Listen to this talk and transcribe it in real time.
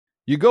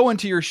You go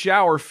into your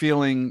shower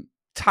feeling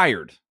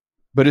tired,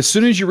 but as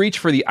soon as you reach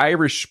for the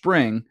Irish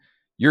Spring,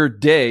 your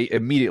day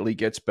immediately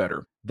gets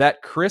better.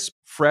 That crisp,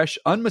 fresh,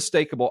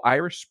 unmistakable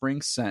Irish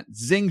Spring scent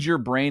zings your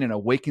brain and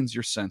awakens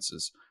your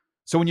senses.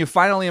 So when you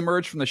finally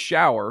emerge from the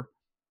shower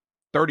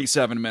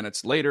 37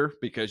 minutes later,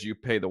 because you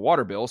pay the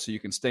water bill so you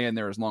can stay in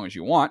there as long as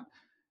you want,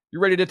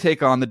 you're ready to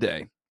take on the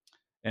day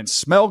and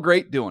smell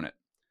great doing it.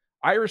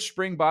 Irish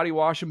Spring Body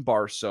Wash and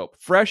Bar Soap.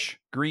 Fresh,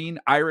 green,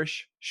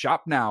 Irish.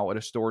 Shop now at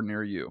a store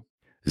near you.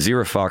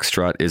 Zero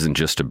Foxtrot isn't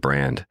just a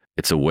brand,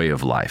 it's a way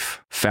of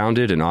life.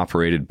 Founded and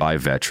operated by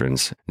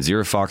veterans,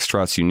 Zero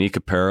Foxtrot's unique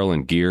apparel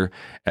and gear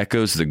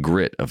echoes the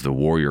grit of the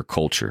warrior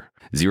culture.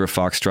 Zero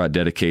Foxtrot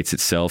dedicates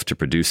itself to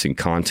producing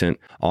content,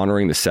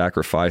 honoring the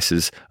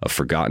sacrifices of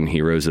forgotten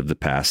heroes of the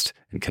past,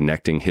 and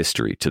connecting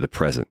history to the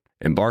present.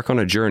 Embark on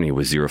a journey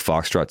with Zero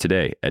Foxtrot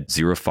today at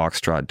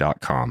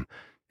zerofoxtrot.com.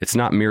 It's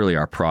not merely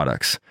our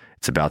products,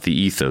 it's about the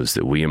ethos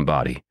that we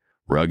embody.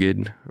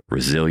 Rugged,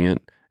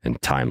 resilient,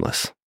 and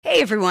timeless. Hey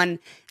everyone,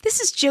 this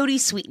is Jody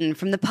Sweeten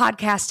from the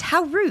podcast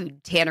How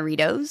Rude,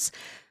 Tanneritos.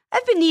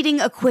 I've been needing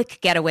a quick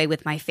getaway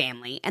with my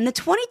family, and the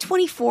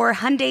 2024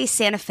 Hyundai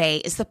Santa Fe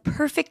is the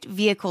perfect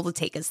vehicle to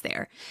take us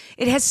there.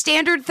 It has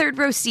standard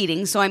third-row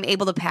seating, so I'm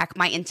able to pack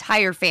my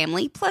entire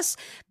family, plus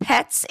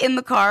pets, in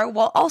the car,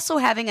 while also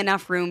having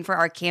enough room for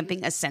our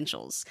camping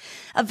essentials.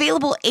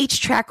 Available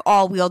H-Track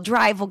all-wheel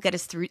drive will get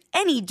us through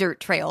any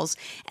dirt trails,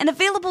 and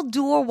available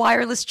dual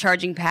wireless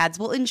charging pads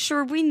will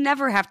ensure we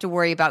never have to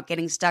worry about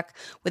getting stuck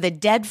with a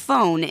dead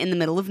phone in the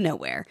middle of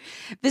nowhere.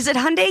 Visit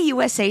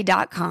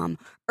HyundaiUSA.com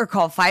or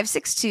call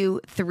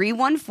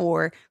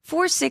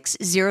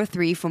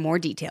 562-314-4603 for more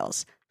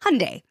details.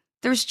 Hyundai,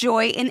 there's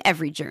joy in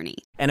every journey.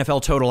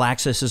 NFL Total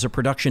Access is a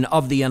production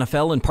of the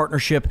NFL in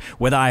partnership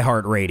with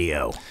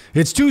iHeartRadio.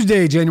 It's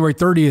Tuesday, January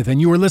 30th, and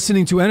you are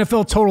listening to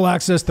NFL Total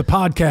Access, the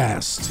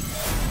podcast.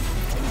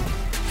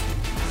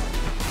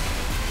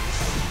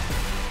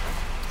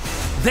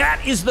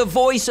 That is the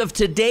voice of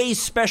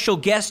today's special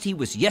guest. He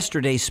was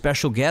yesterday's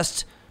special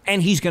guest.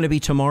 And he's going to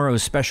be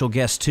tomorrow's special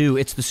guest, too.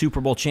 It's the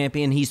Super Bowl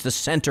champion. He's the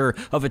center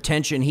of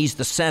attention. He's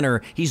the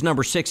center. He's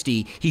number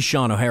 60. He's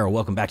Sean O'Hara.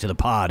 Welcome back to the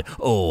pod.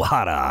 Oh,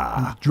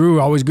 hada. Drew,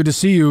 always good to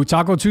see you.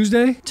 Taco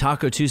Tuesday?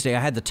 Taco Tuesday.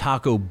 I had the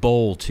Taco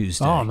Bowl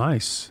Tuesday. Oh,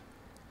 nice.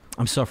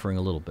 I'm suffering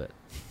a little bit.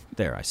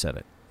 There, I said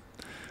it.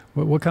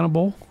 What kind of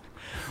bowl?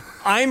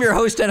 I'm your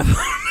host, and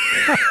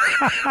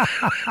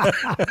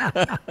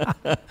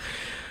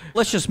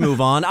let's just move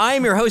on. I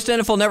am your host,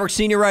 NFL Network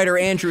senior writer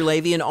Andrew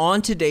Levy, and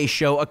on today's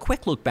show, a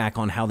quick look back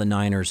on how the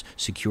Niners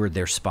secured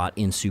their spot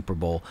in Super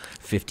Bowl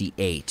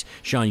 58.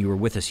 Sean, you were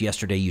with us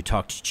yesterday. You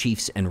talked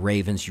Chiefs and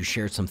Ravens. You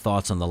shared some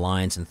thoughts on the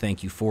Lions, and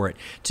thank you for it.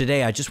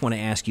 Today, I just want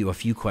to ask you a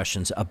few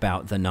questions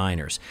about the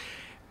Niners.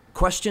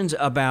 Questions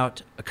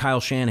about Kyle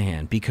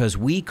Shanahan, because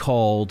we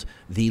called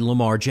the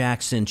Lamar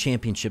Jackson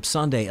Championship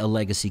Sunday a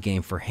legacy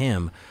game for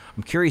him.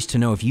 I'm curious to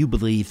know if you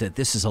believe that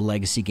this is a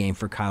legacy game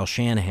for Kyle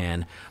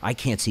Shanahan. I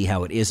can't see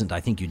how it isn't.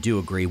 I think you do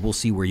agree. We'll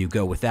see where you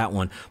go with that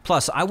one.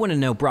 Plus, I want to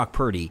know Brock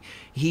Purdy.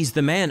 He's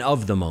the man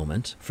of the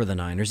moment for the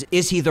Niners.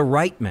 Is he the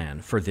right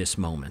man for this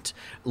moment?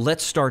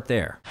 Let's start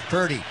there.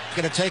 Purdy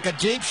going to take a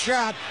deep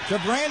shot to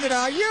Brandon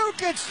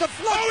Ayuk. It's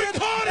deflected.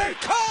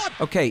 Caught.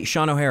 Okay,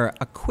 Sean O'Hara,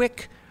 a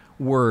quick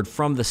word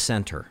from the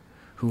center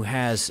who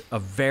has a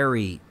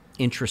very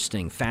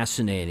interesting,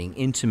 fascinating,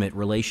 intimate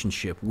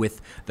relationship with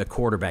the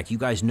quarterback. You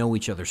guys know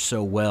each other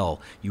so well.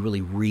 You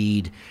really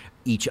read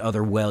each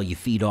other well. You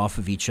feed off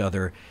of each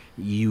other.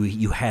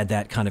 You had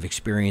that kind of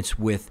experience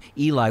with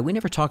Eli. We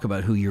never talk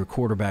about who your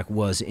quarterback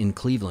was in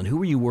Cleveland. Who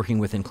were you working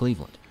with in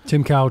Cleveland?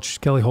 Tim Couch,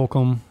 Kelly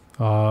Holcomb,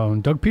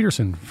 Doug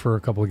Peterson for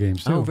a couple of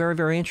games, too. Oh, very,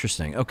 very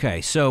interesting.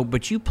 Okay,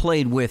 but you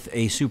played with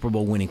a Super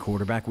Bowl winning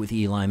quarterback with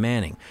Eli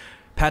Manning.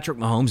 Patrick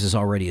Mahomes is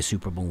already a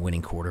Super Bowl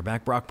winning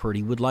quarterback. Brock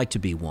Purdy would like to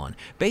be one.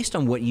 Based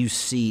on what you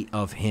see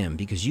of him,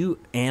 because you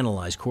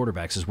analyze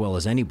quarterbacks as well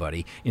as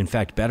anybody, in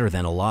fact, better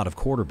than a lot of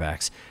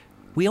quarterbacks,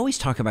 we always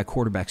talk about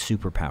quarterback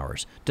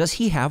superpowers. Does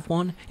he have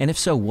one? And if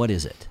so, what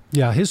is it?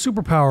 Yeah, his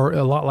superpower,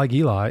 a lot like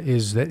Eli,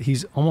 is that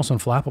he's almost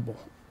unflappable.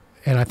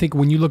 And I think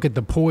when you look at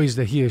the poise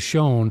that he has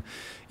shown,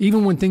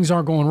 even when things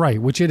aren't going right,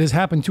 which it has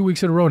happened 2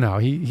 weeks in a row now,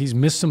 he's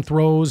missed some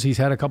throws. He's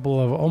had a couple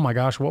of, oh my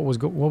gosh, what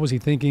was he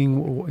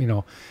thinking? You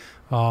know,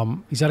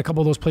 he's had a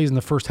couple of those plays in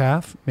the first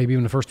half, maybe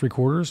even the first three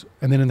quarters,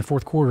 and then in the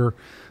fourth quarter,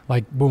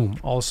 like boom,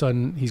 all of a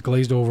sudden he's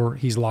glazed over,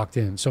 he's locked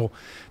in. So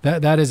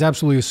that is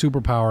absolutely a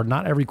superpower.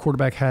 Not every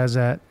quarterback has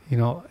that, you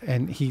know,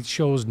 and he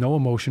shows no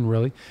emotion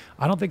really.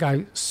 I don't think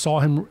I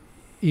saw him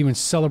even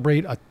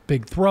celebrate a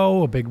big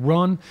throw, a big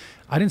run.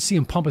 I didn't see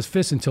him pump his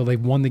fist until they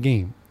won the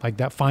game, like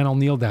that final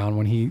kneel down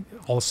when he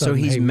all of a sudden.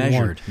 So he's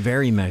measured,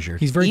 very measured.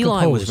 He's very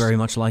Eli composed. was very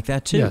much like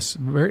that too. Yes,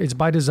 it's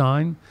by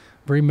design,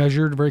 very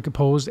measured, very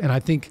composed, and I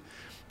think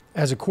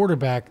as a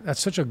quarterback,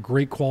 that's such a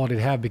great quality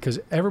to have because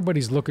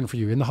everybody's looking for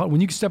you. In the when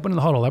you step into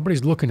the huddle,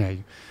 everybody's looking at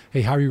you.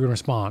 Hey, how are you going to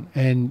respond?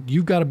 And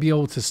you've got to be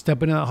able to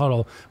step into that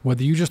huddle,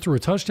 whether you just threw a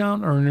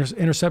touchdown or an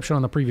interception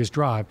on the previous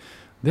drive.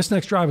 This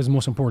next drive is the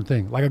most important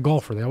thing. Like a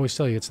golfer, they always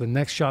tell you it's the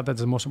next shot that's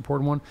the most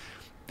important one.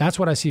 That's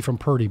what I see from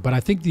Purdy. But I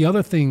think the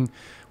other thing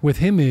with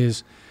him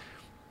is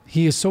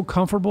he is so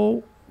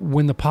comfortable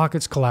when the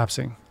pocket's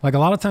collapsing. Like a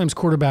lot of times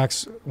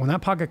quarterbacks, when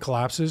that pocket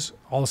collapses,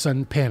 all of a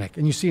sudden panic.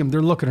 And you see them,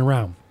 they're looking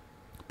around.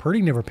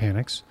 Purdy never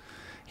panics.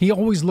 He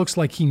always looks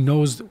like he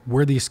knows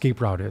where the escape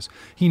route is.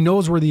 He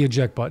knows where the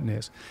eject button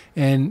is.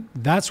 And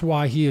that's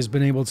why he has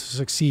been able to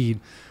succeed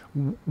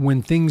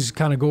when things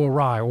kind of go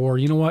awry, or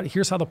you know what,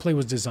 here's how the play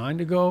was designed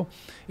to go.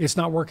 It's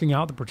not working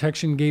out. The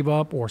protection gave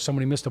up or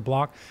somebody missed a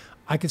block.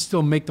 I could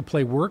still make the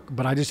play work,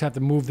 but I just have to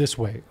move this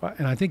way.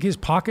 And I think his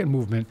pocket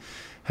movement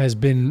has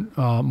been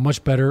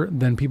much better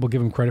than people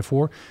give him credit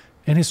for.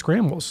 And his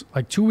scrambles,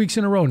 like 2 weeks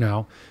in a row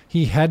now,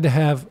 he had to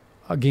have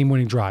a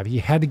game-winning drive. He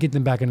had to get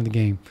them back into the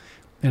game.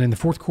 And in the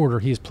fourth quarter,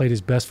 he has played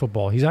his best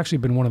football. He's actually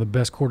been one of the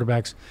best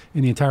quarterbacks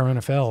in the entire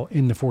NFL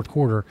in the fourth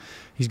quarter.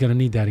 He's going to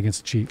need that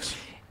against the Chiefs.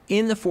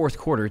 In the fourth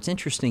quarter, it's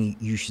interesting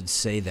you should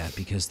say that,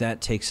 because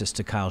that takes us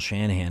to Kyle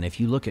Shanahan. If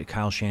you look at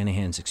Kyle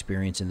Shanahan's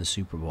experience in the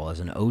Super Bowl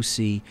as an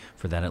OC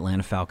for that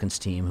Atlanta Falcons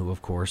team, who,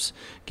 of course,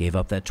 gave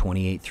up that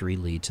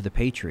 28-3 lead to the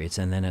Patriots,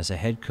 and then as a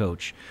head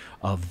coach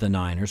of the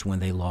Niners when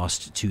they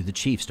lost to the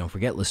Chiefs. Don't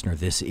forget, listener,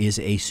 this is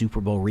a Super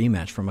Bowl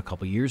rematch from a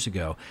couple years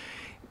ago.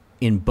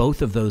 In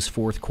both of those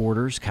fourth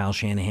quarters, Kyle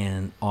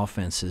Shanahan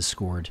offenses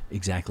scored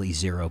exactly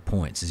 0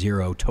 points,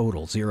 0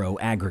 total, 0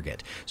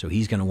 aggregate. So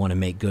he's going to want to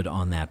make good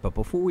on that. But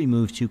before we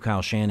move to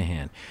Kyle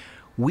Shanahan,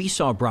 we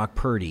saw Brock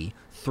Purdy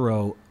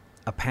throw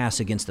a pass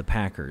against the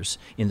Packers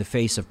in the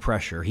face of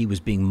pressure. He was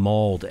being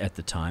mauled at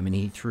the time, and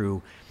he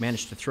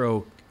managed to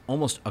throw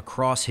almost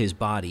across his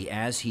body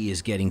as he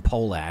is getting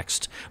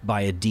poleaxed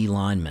by a D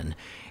lineman.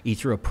 He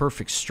threw a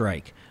perfect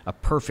strike, a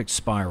perfect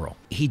spiral.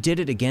 He did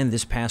it again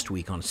this past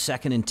week on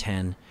 2nd and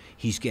 10.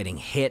 He's getting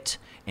hit,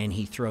 and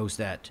he throws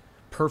that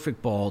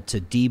perfect ball to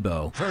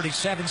Debo.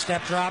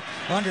 37-step drop,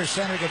 under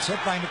center, gets hit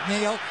by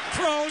McNeil,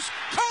 throws,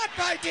 caught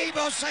by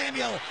Debo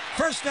Samuel.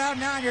 First down,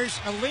 Niners.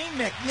 Aleem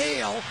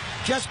McNeil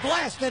just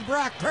blasted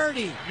Brock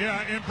Purdy.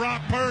 Yeah, and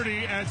Brock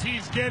Purdy, as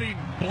he's getting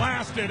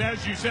blasted,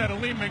 as you said,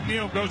 Aleem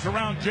McNeil goes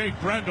around Jake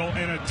Brendel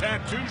in a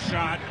tattoo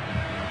shot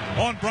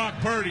on Brock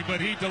Purdy,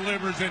 but he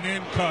delivers an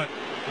in cut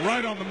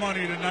right on the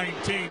money to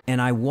 19.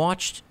 And I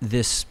watched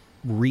this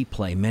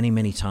replay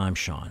many times,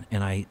 Sean,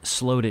 and I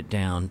slowed it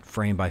down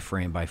frame by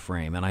frame by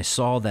frame, and I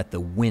saw that the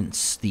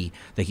wince, the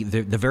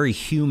very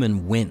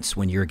human wince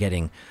when you're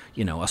getting,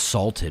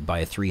 assaulted by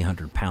a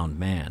 300-pound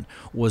man,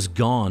 was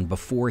gone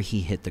before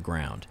he hit the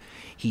ground.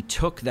 He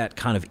took that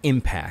kind of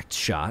impact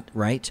shot,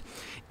 right?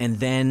 And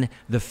then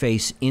the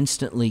face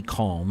instantly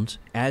calmed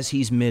as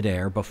he's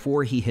midair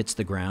before he hits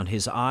the ground.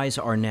 His eyes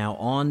are now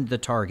on the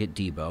target,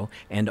 Debo,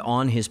 and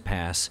on his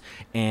pass,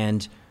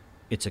 and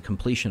it's a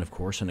completion, of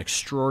course, an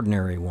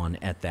extraordinary one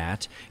at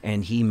that,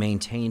 and he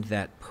maintained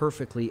that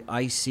perfectly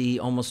icy,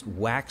 almost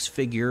wax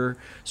figure,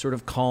 sort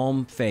of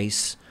calm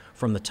face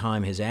from the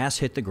time his ass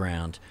hit the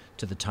ground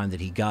to the time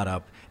that he got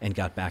up and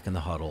got back in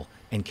the huddle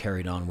and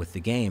carried on with the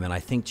game. And I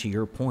think, to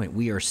your point,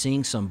 we are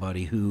seeing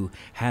somebody who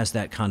has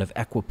that kind of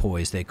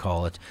equipoise, they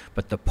call it,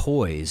 but the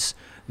poise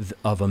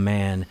of a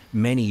man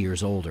many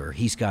years older.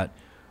 He's got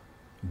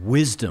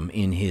wisdom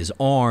in his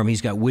arm,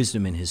 he's got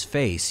wisdom in his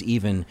face.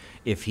 Even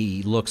if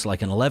he looks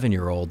like an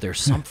 11-year-old, there's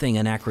something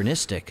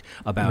anachronistic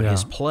about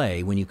his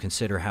play when you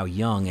consider how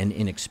young and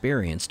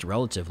inexperienced,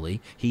 relatively,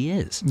 he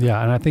is.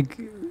 Yeah, and I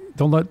think,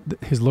 don't let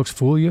his looks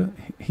fool you.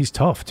 He's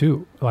tough,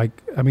 too.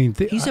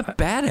 He's a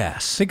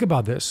badass. Think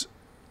about this.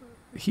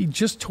 He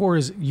just tore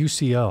his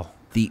UCL.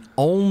 The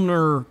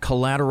ulnar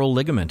collateral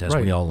ligament, as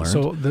we all learned.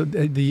 So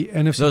the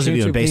NFC. Those of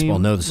you in baseball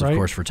game, know this, of right?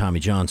 course, for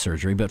Tommy John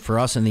surgery. But for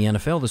us in the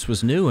NFL, this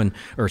was new,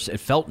 or it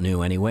felt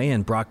new anyway.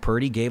 And Brock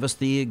Purdy gave us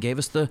the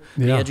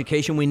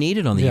education we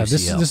needed on the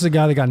UCL. This is a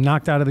guy that got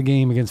knocked out of the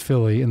game against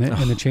Philly in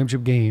the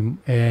championship game,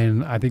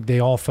 and I think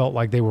they all felt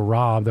like they were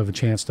robbed of a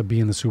chance to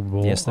be in the Super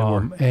Bowl. Yes, they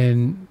were.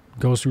 And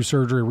goes through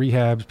surgery,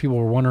 rehabs. People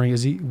were wondering,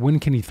 when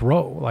can he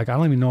throw? Like, I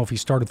don't even know if he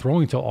started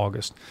throwing until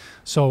August.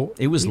 So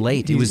it was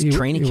late. It was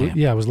training camp.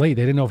 It was late.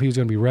 They didn't know if he was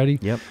going to be ready.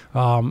 Yep.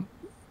 Unfazed.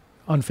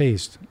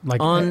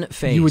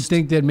 Unfazed. You would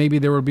think that maybe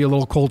there would be a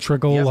little cold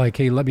trickle, like,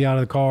 hey, let me out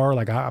of the car.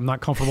 Like, I'm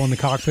not comfortable in the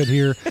cockpit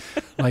here.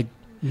 Like,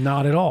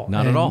 not at all.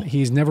 Not at all.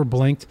 He's never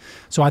blinked.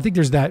 So I think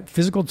there's that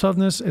physical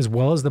toughness as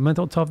well as the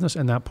mental toughness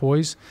and that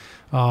poise.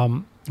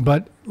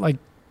 But, like,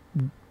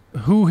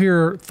 who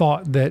here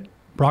thought that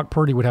Brock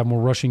Purdy would have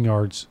more rushing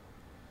yards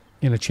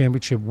in a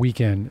championship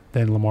weekend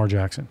than Lamar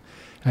Jackson?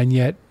 And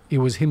yet it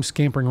was him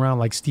scampering around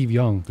like Steve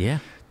Young. Yeah.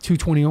 2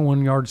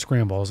 21-yard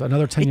scrambles,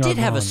 another 10-yard It did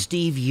have run. a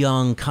Steve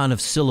Young kind of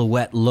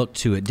silhouette look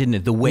to it, didn't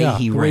it? The way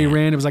he ran. The way he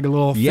ran, it was like a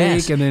little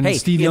fake, and then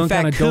Steve Young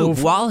kind of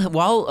dove.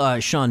 While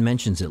Sean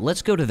mentions it,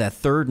 let's go to that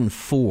 3rd and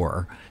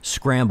 4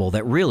 scramble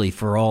that really,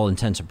 for all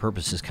intents and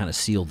purposes, kind of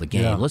sealed the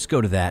game. Yeah. Let's go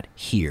to that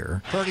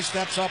here. Purdy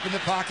steps up in the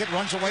pocket,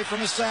 runs away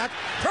from a sack.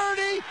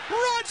 Purdy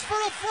runs for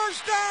a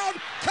first down,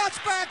 cuts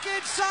back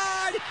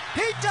inside.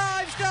 He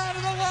dives down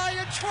to the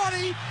Lion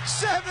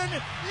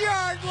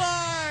 27-yard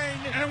line.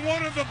 And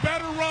one of the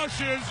better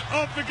rushes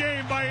of the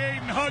game by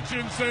Aiden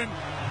Hutchinson.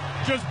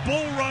 just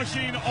bull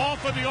rushing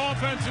off of the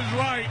offense's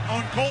right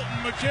on Colton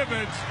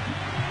McKivitz,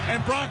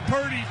 and Brock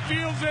Purdy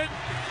feels it,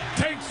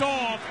 takes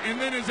off, and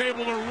then is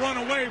able to run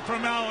away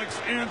from Alex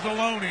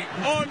Anzalone.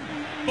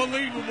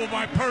 Unbelievable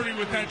by Purdy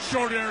with that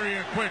short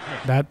area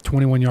quickness. That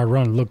 21-yard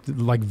run looked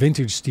like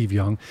vintage Steve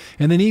Young.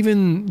 And then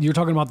even you're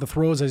talking about the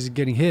throws as he's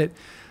getting hit.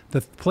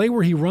 The play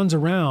where he runs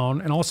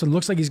around and all of a sudden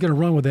looks like he's going to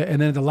run with it,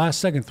 and then at the last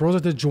second throws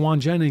it to Juwan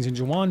Jennings, and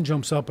Juwan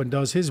jumps up and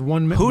does his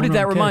one. Who did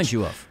that remind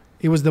you of?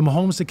 It was the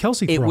Mahomes to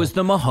Kelsey throw. It was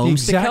the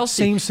Mahomes to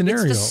Kelsey. Same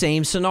scenario. It's the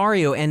same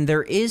scenario, and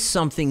there is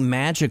something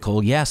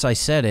magical. Yes, I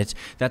said it.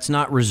 That's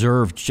not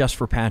reserved just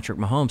for Patrick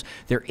Mahomes.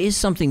 There is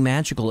something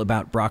magical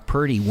about Brock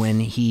Purdy when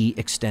he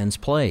extends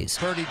plays.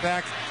 Purdy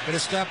back, going to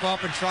step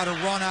up and try to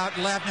run out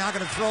left. Now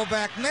going to throw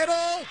back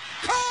middle.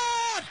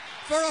 Caught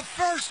for a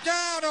first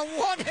down. A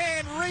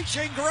one-hand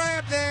reaching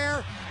grab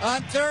there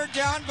on third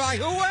down by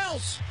who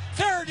else?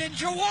 Third and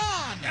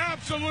Juwan.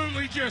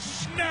 Absolutely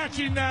just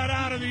snatching that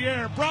out of the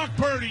air. Brock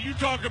Purdy, you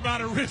talk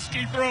about a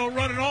risky throw,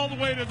 running all the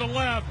way to the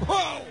left.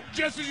 Whoa!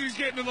 Just as he's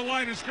getting to the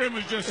line of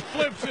scrimmage, just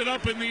flips it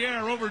up in the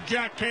air over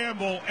Jack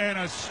Campbell, and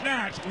a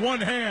snatch, one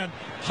hand,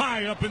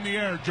 high up in the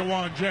air,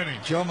 Juwan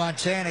Jennings. Joe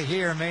Montana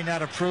here may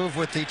not approve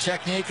with the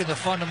technique and the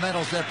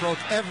fundamentals that broke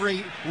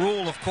every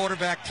rule of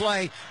quarterback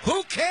play.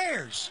 Who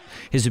cares?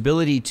 His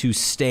ability to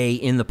stay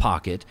in the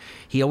pocket,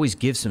 he always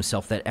gives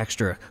himself that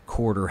extra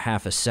quarter,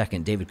 half a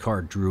second. David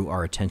Carr drew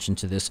our attention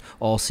to this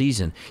all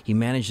season. He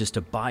manages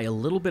to buy a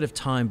little bit of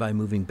time by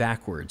moving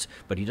backwards,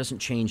 but he doesn't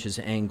change his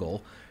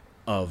angle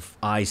of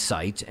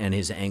eyesight and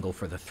his angle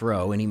for the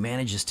throw, and he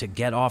manages to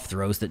get off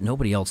throws that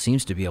nobody else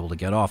seems to be able to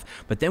get off.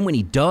 But then when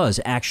he does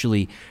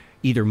actually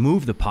either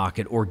move the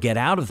pocket or get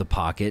out of the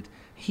pocket,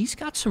 he's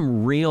got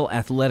some real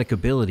athletic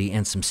ability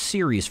and some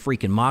serious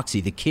freaking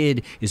moxie. The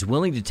kid is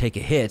willing to take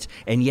a hit,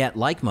 and yet,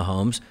 like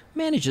Mahomes,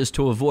 manages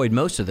to avoid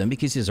most of them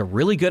because he's a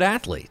really good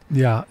athlete.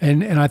 Yeah,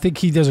 and I think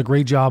he does a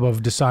great job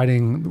of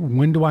deciding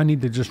when do I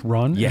need to just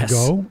run and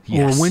go,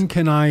 or when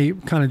can I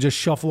kind of just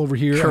shuffle over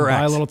here and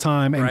buy a little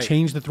time and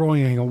change the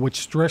throwing angle,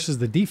 which stresses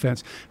the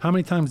defense. How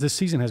many times this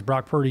season has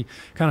Brock Purdy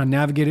kind of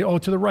navigated,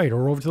 to the right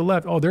or over to the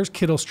left? Oh, there's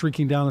Kittle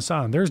streaking down the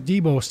sideline. There's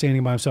Debo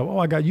standing by himself. Oh,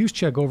 I got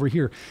Juszczyk over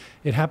here.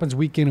 It happens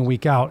week in and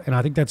week out, and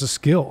I think that's a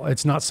skill.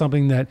 It's not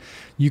something that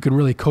you can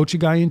really coach a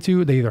guy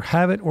into. They either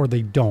have it or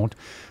they don't.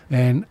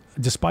 And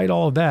despite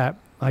all of that,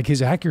 like,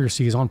 his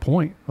accuracy is on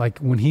point. Like,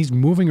 when he's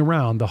moving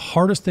around, the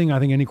hardest thing I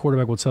think any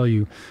quarterback will tell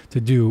you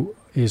to do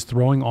is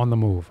throwing on the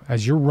move.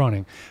 As you're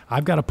running,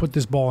 I've got to put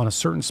this ball in a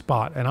certain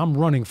spot, and I'm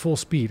running full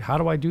speed. How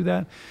do I do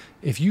that?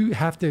 If you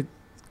have to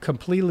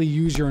completely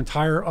use your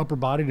entire upper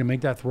body to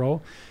make that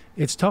throw,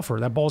 it's tougher.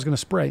 That ball's going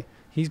to spray.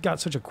 He's got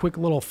such a quick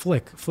little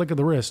flick of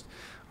the wrist,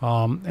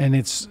 and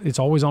it's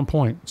always on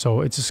point.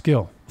 So it's a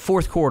skill.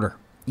 Fourth quarter.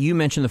 You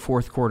mentioned the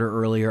fourth quarter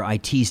earlier. I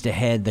teased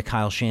ahead the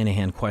Kyle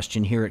Shanahan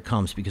question. Here it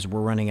comes because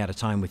we're running out of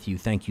time with you.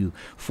 Thank you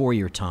for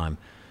your time.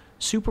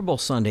 Super Bowl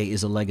Sunday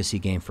is a legacy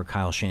game for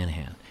Kyle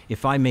Shanahan.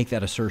 If I make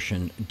that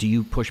assertion, do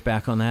you push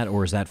back on that,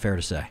 or is that fair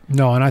to say?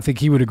 No, and I think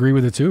he would agree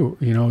with it too.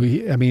 You know,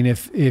 if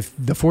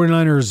the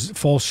 49ers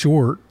fall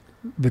short,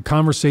 the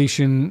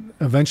conversation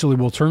eventually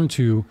will turn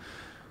to,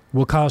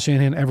 will Kyle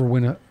Shanahan ever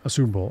win a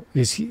Super Bowl?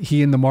 Is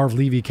he in the Marv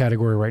Levy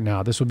category right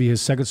now? This will be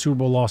his second Super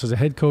Bowl loss as a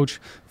head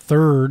coach.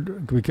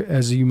 Third,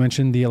 as you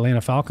mentioned, the Atlanta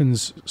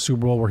Falcons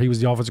Super Bowl where he was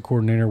the offensive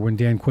coordinator when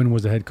Dan Quinn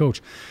was the head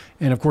coach.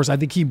 And, of course, I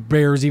think he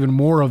bears even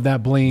more of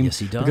that blame. Yes,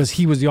 he does. Because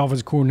he was the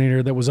offensive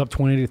coordinator that was up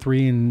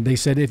 20-3, and they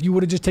said if you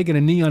would have just taken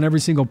a knee on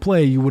every single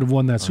play, you would have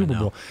won that Super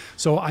Bowl.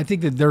 So I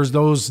think that there's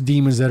those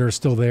demons that are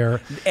still there.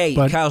 Hey,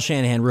 Kyle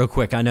Shanahan, real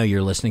quick, I know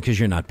you're listening because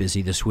you're not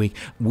busy this week.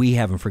 We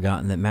haven't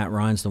forgotten that Matt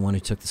Ryan's the one who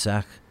took the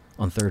sack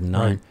on 3rd and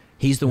 9. Right.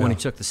 He's the one who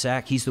took the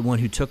sack. He's the one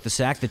who took the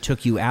sack that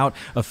took you out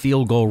of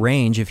field goal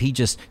range. If he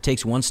just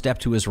takes one step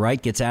to his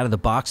right, gets out of the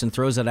box, and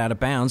throws it out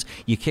of bounds,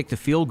 you kick the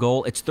field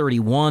goal. It's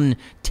 31-10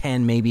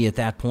 maybe at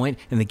that point,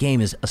 and the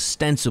game is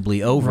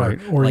ostensibly over, right.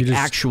 Or like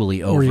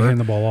actually over. Or you hand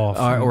the ball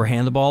off. Or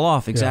hand the ball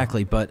off,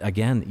 exactly. Yeah. But,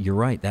 again, you're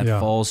right. That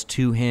falls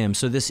to him.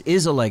 So this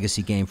is a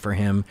legacy game for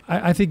him.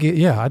 I think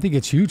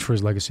it's huge for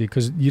his legacy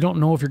because you don't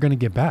know if you're going to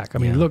get back. I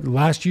mean, look,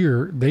 last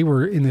year they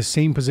were in the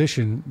same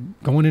position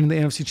going into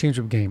the NFC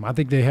Championship game. I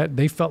think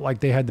they felt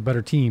like they had the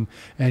better team,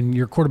 and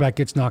your quarterback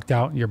gets knocked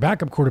out, and your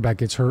backup quarterback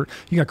gets hurt.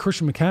 You got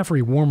Christian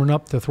McCaffrey warming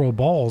up to throw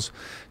balls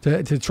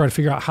to try to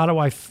figure out how do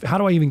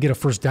I even get a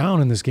first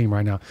down in this game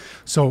right now.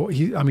 So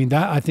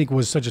that I think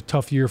was such a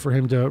tough year for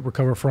him to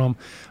recover from.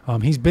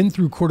 He's been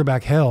through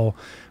quarterback hell.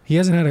 He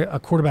hasn't had a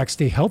quarterback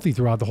stay healthy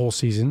throughout the whole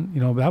season.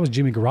 You know, that was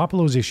Jimmy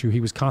Garoppolo's issue.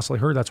 He was constantly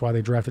hurt. That's why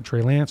they drafted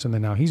Trey Lance, and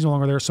then now he's no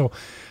longer there. So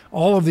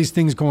all of these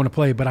things go into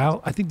play. But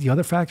I think the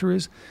other factor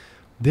is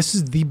this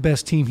is the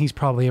best team he's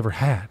probably ever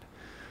had.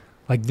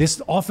 Like,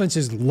 this offense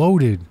is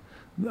loaded.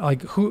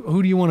 Like,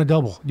 who do you want to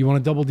double? Do you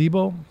want to double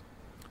Debo?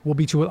 We'll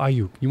beat you with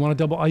Ayuk. You want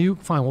to double Ayuk?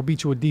 Fine, we'll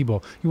beat you with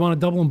Debo. You want to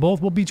double them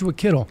both? We'll beat you with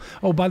Kittle.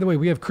 Oh, by the way,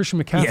 we have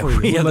Christian McCaffrey. Yeah,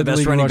 we have the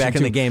best running back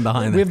in the game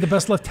behind them. We have the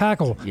best left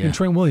tackle in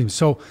Trent Williams.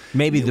 So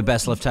maybe the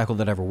best left tackle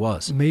that ever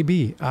was.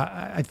 Maybe.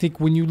 I think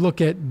when you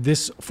look at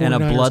this 49ers and a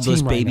bloodless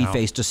team right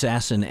baby-faced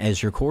assassin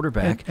as your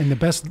quarterback. And the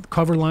best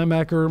cover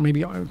linebacker,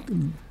 maybe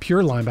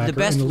pure linebacker the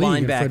best in the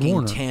league, Fred linebacking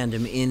Warner.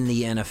 tandem in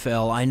the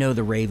NFL. I know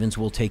the Ravens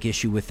will take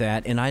issue with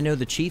that, and I know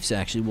the Chiefs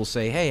actually will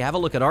say, hey, have a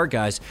look at our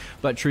guys.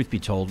 But truth be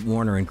told,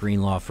 Warner and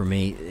Greenlaw, for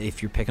me,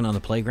 if you're picking on the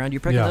playground, you're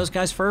picking those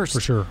guys first. For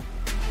sure.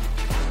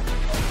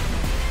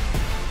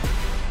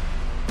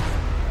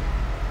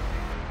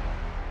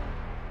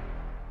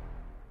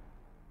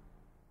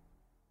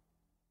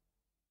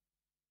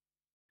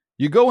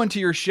 You go into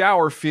your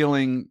shower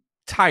feeling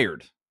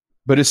tired,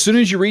 but as soon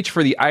as you reach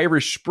for the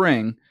Irish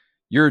Spring,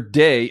 your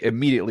day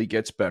immediately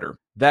gets better.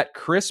 That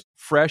crisp,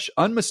 fresh,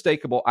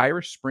 unmistakable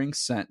Irish Spring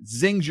scent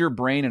zings your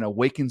brain and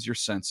awakens your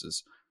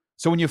senses.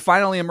 So when you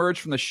finally emerge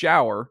from the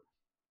shower,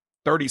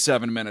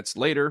 37 minutes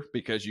later,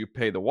 because you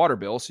pay the water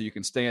bill so you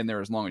can stay in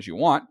there as long as you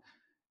want,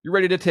 you're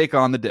ready to take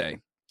on the day.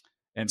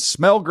 And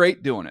smell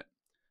great doing it.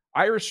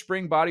 Irish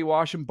Spring Body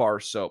Wash and Bar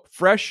Soap.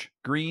 Fresh,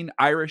 green,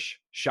 Irish.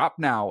 Shop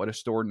now at a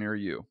store near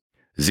you.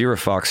 Zero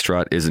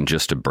Foxtrot isn't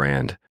just a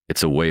brand,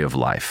 it's a way of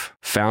life.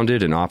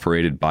 Founded and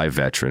operated by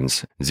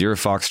veterans, Zero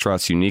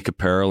Foxtrot's unique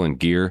apparel and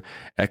gear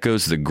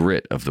echoes the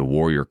grit of the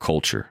warrior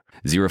culture.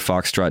 Zero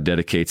Foxtrot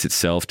dedicates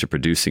itself to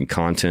producing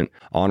content,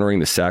 honoring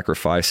the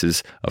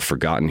sacrifices of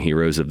forgotten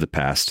heroes of the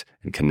past,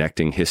 and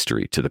connecting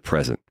history to the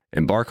present.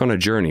 Embark on a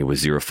journey with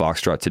Zero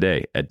Foxtrot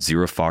today at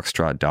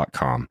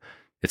zerofoxtrot.com.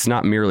 It's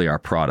not merely our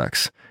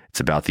products, it's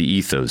about the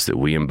ethos that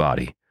we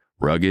embody.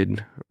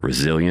 Rugged,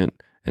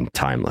 resilient, and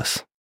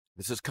timeless.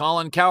 This is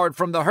Colin Cowherd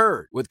from The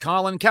Herd with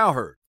Colin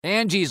Cowherd.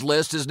 Angie's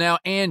List is now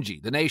Angie,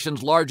 the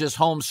nation's largest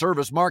home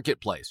service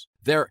marketplace.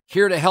 They're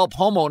here to help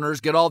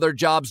homeowners get all their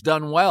jobs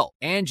done well.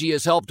 Angie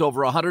has helped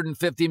over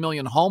 150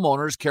 million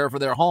homeowners care for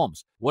their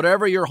homes.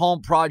 Whatever your home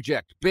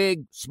project,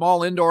 big,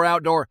 small, indoor,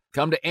 outdoor,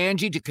 come to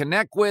Angie to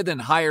connect with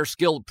and hire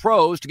skilled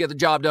pros to get the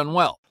job done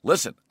well.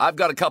 Listen, I've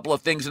got a couple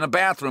of things in a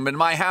bathroom in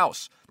my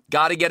house.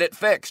 Got to get it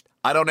fixed.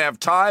 I don't have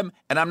time,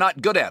 and I'm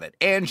not good at it.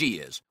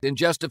 Angie is. In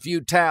just a few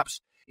taps,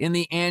 in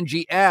the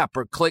Angie app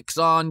or clicks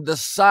on the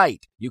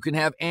site, you can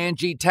have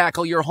Angie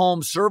tackle your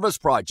home service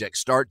project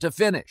start to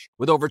finish.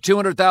 With over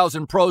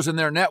 200,000 pros in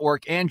their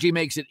network, Angie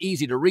makes it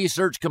easy to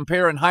research,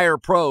 compare, and hire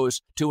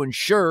pros to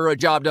ensure a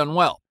job done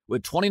well.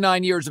 With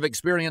 29 years of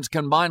experience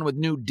combined with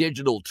new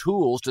digital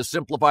tools to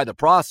simplify the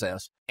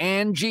process,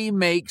 Angie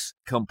makes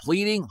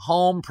completing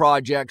home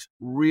projects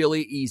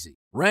really easy.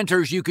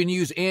 Renters, you can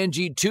use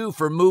Angie too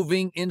for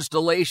moving,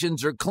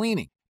 installations, or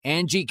cleaning.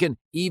 Angie can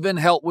even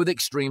help with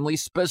extremely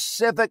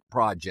specific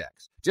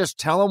projects. Just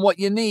tell them what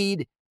you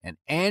need, and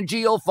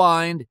Angie will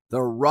find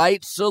the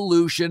right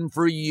solution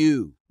for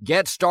you.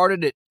 Get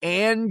started at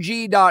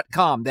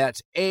Angie.com.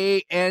 That's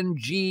ANGI.com,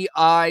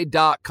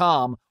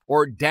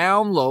 or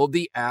download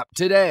the app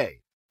today.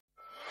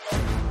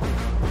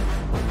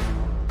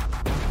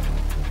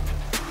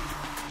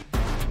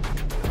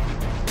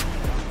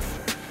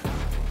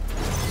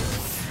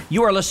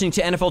 You are listening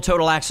to NFL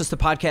Total Access, the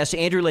podcast.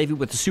 Andrew Levy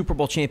with the Super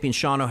Bowl champion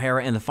Sean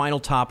O'Hara. And the final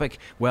topic,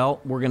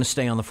 well, we're going to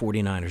stay on the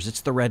 49ers.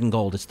 It's the red and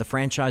gold. It's the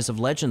franchise of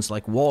legends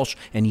like Walsh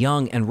and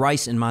Young and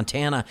Rice in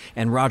Montana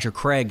and Roger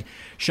Craig.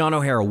 Sean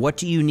O'Hara, what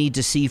do you need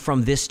to see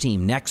from this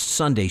team next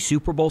Sunday,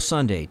 Super Bowl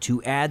Sunday,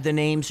 to add the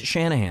names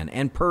Shanahan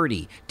and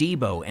Purdy,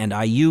 Debo and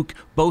Ayuk,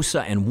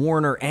 Bosa and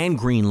Warner and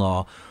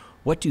Greenlaw?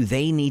 What do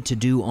they need to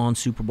do on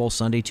Super Bowl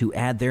Sunday to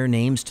add their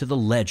names to the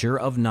ledger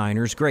of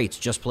Niners greats?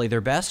 Just play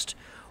their best?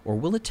 Or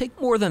will it take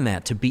more than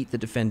that to beat the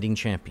defending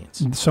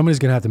champions? Somebody's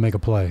going to have to make a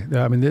play.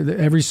 I mean,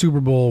 every Super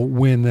Bowl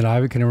win that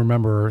I can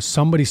remember,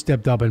 somebody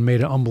stepped up and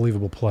made an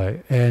unbelievable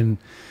play. And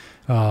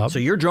so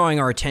you're drawing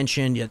our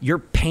attention. You're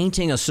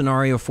painting a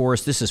scenario for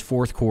us. This is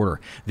fourth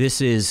quarter.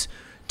 This is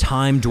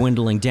time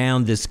dwindling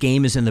down. This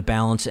game is in the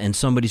balance, and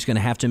somebody's going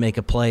to have to make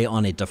a play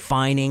on a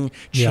defining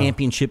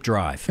championship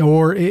drive.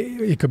 Or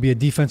it could be a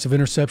defensive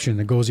interception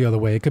that goes the other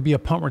way. It could be a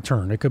punt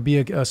return. It could be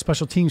a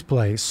special teams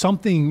play.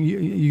 Something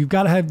you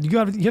have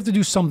to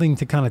do something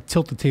to kind of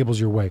tilt the tables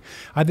your way.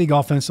 I think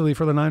offensively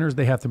for the Niners,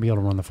 they have to be able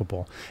to run the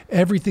football.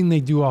 Everything they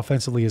do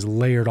offensively is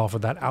layered off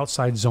of that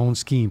outside zone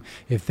scheme.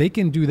 If they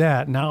can do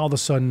that, now all of a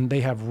sudden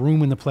they have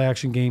room in the play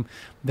action game.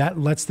 That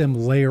lets them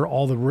layer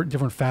all the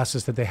different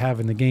facets that they have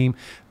in the game,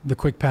 the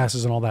quick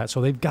passes and all that.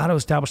 So they've got to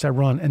establish that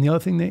run. And the other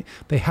thing,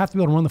 they have to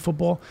be able to run the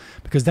football,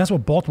 because that's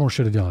what Baltimore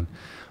should have done.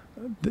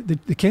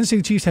 The Kansas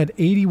City Chiefs had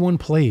 81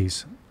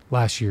 plays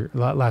last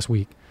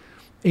week.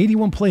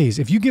 81 plays.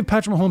 If you give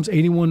Patrick Mahomes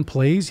 81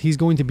 plays, he's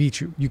going to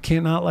beat you. You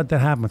cannot let that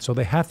happen. So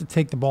they have to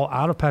take the ball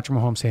out of Patrick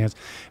Mahomes' hands.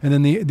 And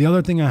then the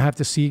other thing I have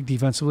to see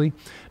defensively,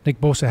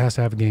 Nick Bosa has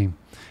to have a game.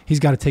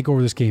 He's got to take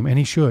over this game, and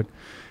he should.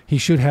 He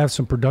should have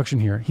some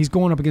production here. He's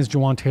going up against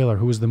Jawan Taylor,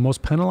 who is the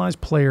most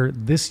penalized player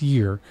this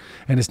year,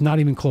 and it's not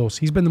even close.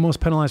 He's been the most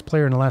penalized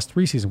player in the last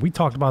 3 seasons. We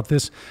talked about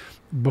this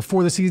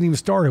before the season even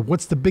started,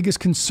 what's the biggest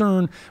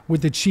concern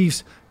with the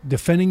Chiefs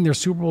defending their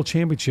Super Bowl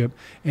championship?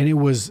 And it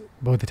was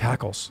both the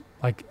tackles.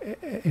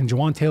 And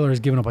Jawan Taylor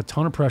has given up a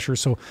ton of pressure.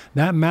 So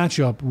that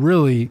matchup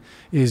really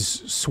is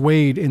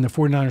swayed in the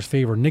 49ers'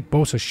 favor. Nick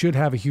Bosa should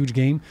have a huge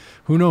game.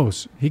 Who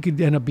knows? He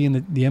could end up being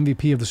the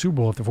MVP of the Super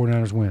Bowl if the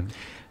 49ers win.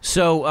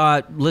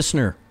 So,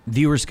 listener,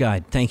 Viewer's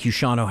Guide. Thank you,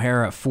 Sean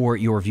O'Hara, for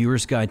your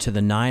Viewer's Guide to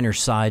the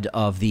Niners side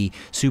of the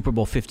Super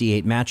Bowl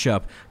 58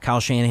 matchup. Kyle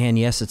Shanahan,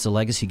 yes, it's a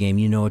legacy game.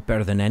 You know it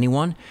better than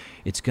anyone.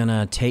 It's going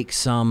to take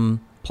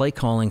some play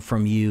calling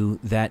from you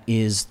that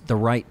is the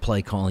right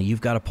play calling. You've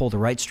got to pull the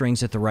right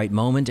strings at the right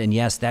moment, and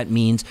yes, that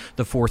means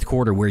the fourth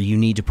quarter where you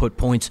need to put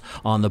points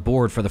on the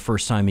board for the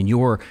first time in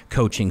your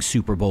coaching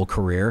Super Bowl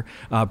career.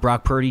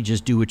 Brock Purdy,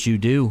 just do what you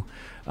do.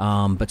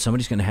 But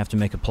somebody's going to have to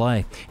make a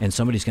play, and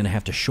somebody's going to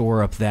have to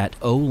shore up that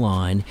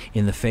O-line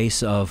in the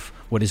face of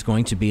what is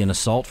going to be an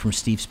assault from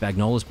Steve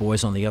Spagnuolo's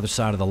boys on the other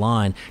side of the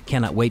line.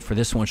 Cannot wait for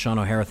this one. Sean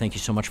O'Hara, thank you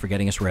so much for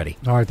getting us ready.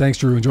 All right, thanks,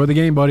 Drew. Enjoy the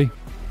game, buddy.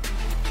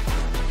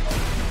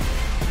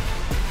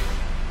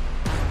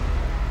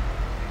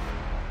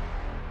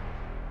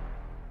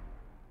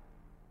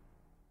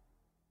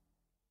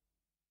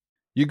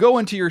 You go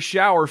into your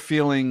shower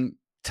feeling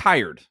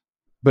tired,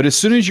 but as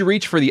soon as you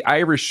reach for the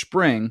Irish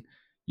Spring,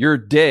 your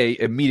day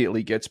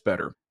immediately gets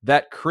better.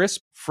 That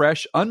crisp,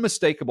 fresh,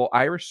 unmistakable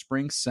Irish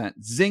Spring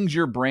scent zings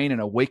your brain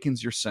and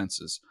awakens your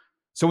senses.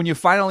 So when you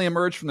finally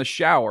emerge from the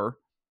shower,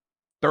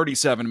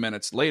 37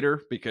 minutes later,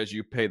 because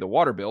you pay the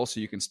water bill so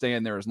you can stay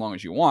in there as long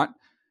as you want,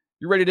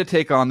 you're ready to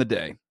take on the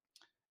day.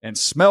 And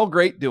smell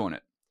great doing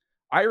it.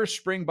 Irish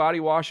Spring Body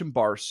Wash and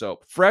Bar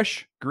Soap.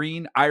 Fresh,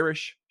 green,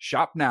 Irish.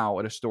 Shop now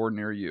at a store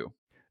near you.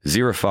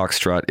 Zero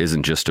Foxtrot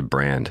isn't just a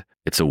brand,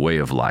 it's a way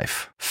of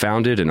life.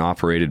 Founded and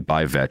operated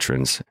by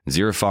veterans,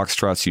 Zero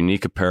Foxtrot's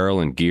unique apparel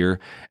and gear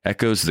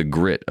echoes the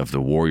grit of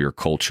the warrior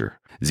culture.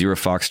 Zero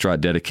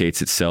Foxtrot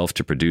dedicates itself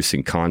to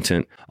producing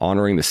content,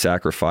 honoring the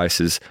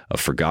sacrifices of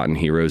forgotten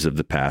heroes of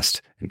the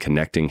past, and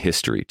connecting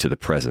history to the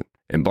present.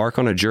 Embark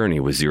on a journey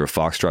with Zero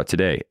Foxtrot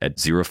today at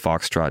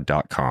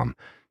zerofoxtrot.com.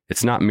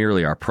 It's not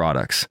merely our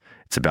products,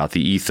 it's about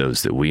the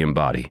ethos that we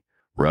embody.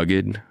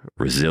 Rugged,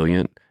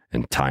 resilient,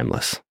 and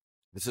timeless.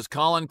 This is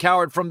Colin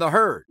Cowherd from The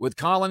Herd with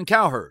Colin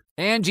Cowherd.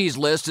 Angie's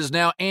List is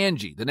now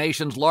Angie, the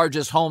nation's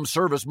largest home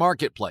service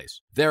marketplace.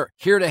 They're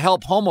here to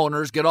help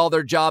homeowners get all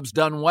their jobs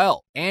done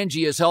well.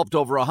 Angie has helped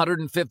over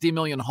 150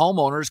 million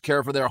homeowners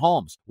care for their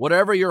homes.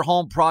 Whatever your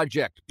home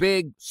project,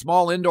 big,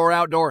 small, indoor,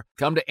 outdoor,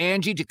 come to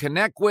Angie to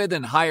connect with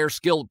and hire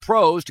skilled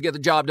pros to get the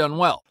job done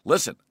well.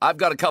 Listen, I've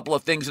got a couple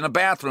of things in a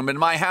bathroom in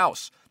my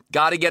house.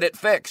 Got to get it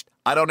fixed.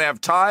 I don't have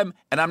time,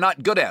 and I'm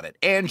not good at it.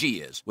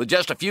 Angie is. With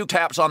just a few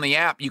taps on the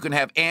app, you can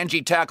have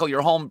Angie tackle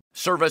your home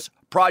service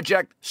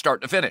project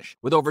start to finish.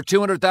 With over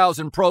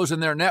 200,000 pros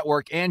in their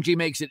network, Angie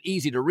makes it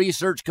easy to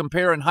research,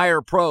 compare, and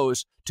hire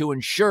pros to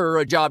ensure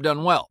a job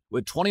done well.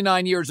 With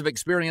 29 years of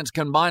experience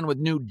combined with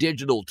new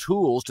digital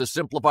tools to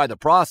simplify the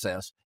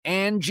process,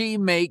 Angie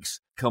makes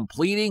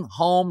completing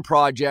home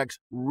projects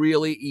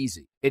really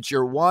easy. It's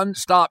your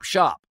one-stop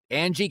shop.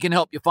 Angie can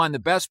help you find the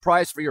best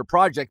price for your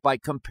project by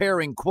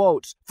comparing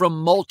quotes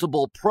from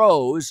multiple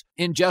pros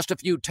in just a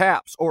few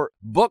taps, or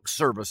book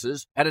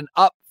services at an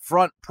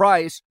upfront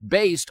price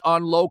based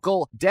on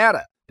local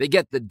data. They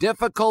get the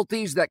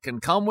difficulties that can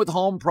come with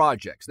home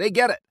projects. They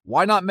get it.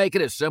 Why not make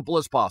it as simple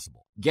as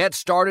possible? Get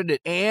started at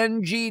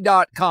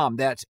Angie.com.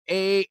 That's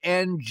ANGI.com,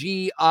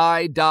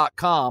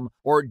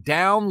 or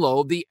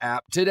download the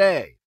app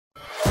today.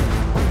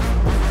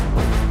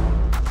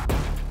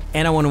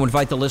 And I want to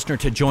invite the listener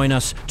to join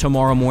us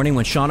tomorrow morning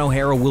when Sean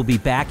O'Hara will be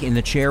back in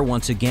the chair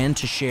once again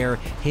to share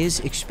his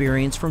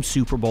experience from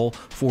Super Bowl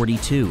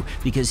 42,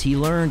 because he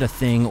learned a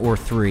thing or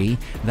three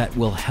that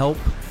will help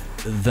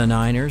the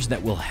Niners,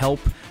 that will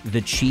help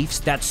the Chiefs,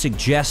 that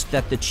suggests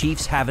that the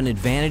Chiefs have an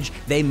advantage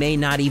they may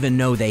not even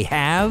know they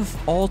have,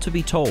 all to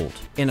be told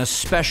in a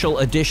special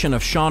edition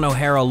of Sean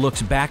O'Hara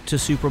Looks Back to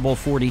Super Bowl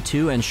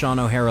 42 and Sean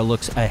O'Hara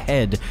Looks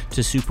Ahead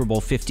to Super Bowl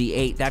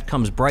 58. That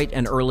comes bright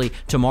and early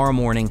tomorrow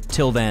morning.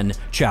 Till then,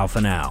 ciao for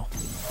now.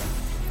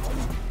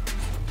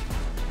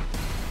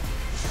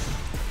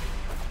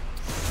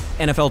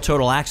 NFL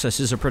Total Access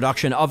is a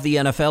production of the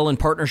NFL in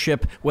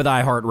partnership with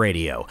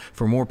iHeartRadio.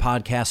 For more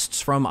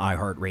podcasts from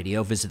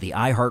iHeartRadio, visit the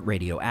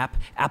iHeartRadio app,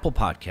 Apple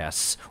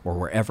Podcasts, or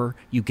wherever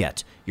you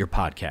get your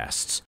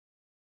podcasts.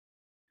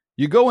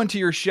 You go into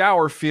your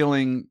shower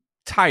feeling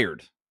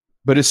tired,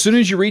 but as soon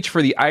as you reach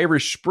for the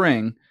Irish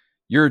Spring,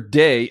 your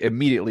day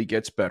immediately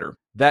gets better.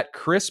 That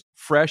crisp,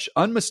 fresh,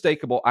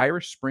 unmistakable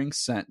Irish Spring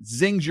scent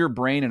zings your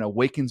brain and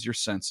awakens your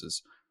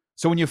senses.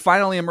 So when you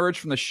finally emerge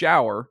from the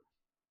shower,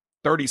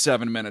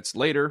 37 minutes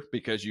later,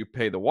 because you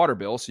pay the water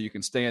bill so you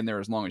can stay in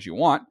there as long as you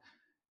want,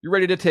 you're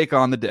ready to take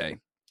on the day.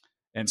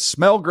 And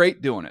smell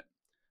great doing it.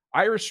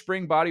 Irish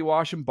Spring Body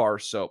Wash and Bar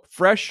Soap.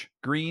 Fresh,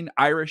 green,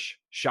 Irish.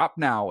 Shop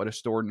now at a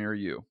store near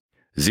you.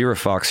 Zero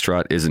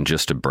Foxtrot isn't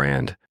just a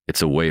brand,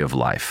 it's a way of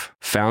life.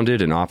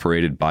 Founded and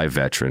operated by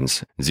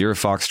veterans, Zero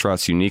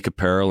Foxtrot's unique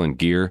apparel and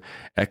gear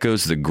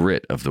echoes the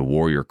grit of the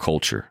warrior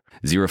culture.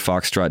 Zero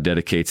Foxtrot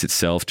dedicates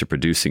itself to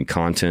producing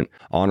content,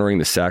 honoring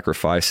the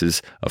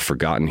sacrifices of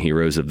forgotten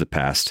heroes of the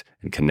past,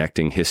 and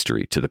connecting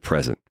history to the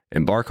present.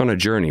 Embark on a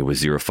journey with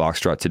Zero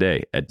Foxtrot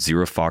today at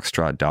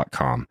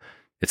zerofoxtrot.com.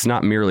 It's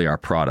not merely our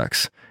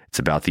products, it's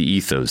about the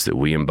ethos that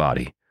we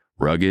embody.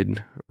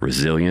 Rugged,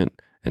 resilient,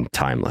 and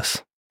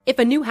timeless. If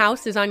a new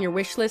house is on your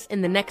wish list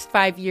in the next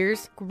 5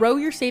 years, grow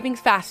your savings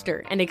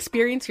faster and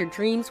experience your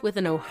dreams with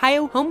an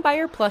Ohio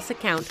Homebuyer Plus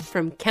account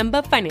from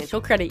Kemba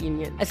Financial Credit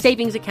Union. A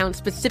savings account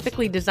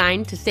specifically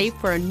designed to save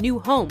for a new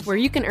home, where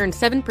you can earn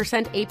 7%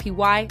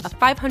 APY,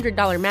 a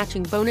 $500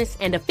 matching bonus,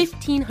 and a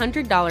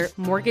 $1,500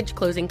 mortgage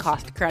closing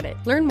cost credit.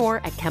 Learn more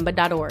at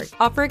Kemba.org.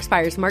 Offer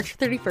expires March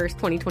 31st,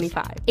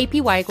 2025.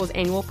 APY equals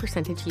annual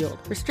percentage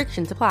yield.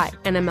 Restrictions apply.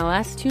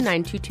 NMLS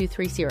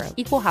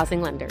 292230. Equal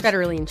housing lender.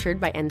 Federally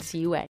insured by NCUA.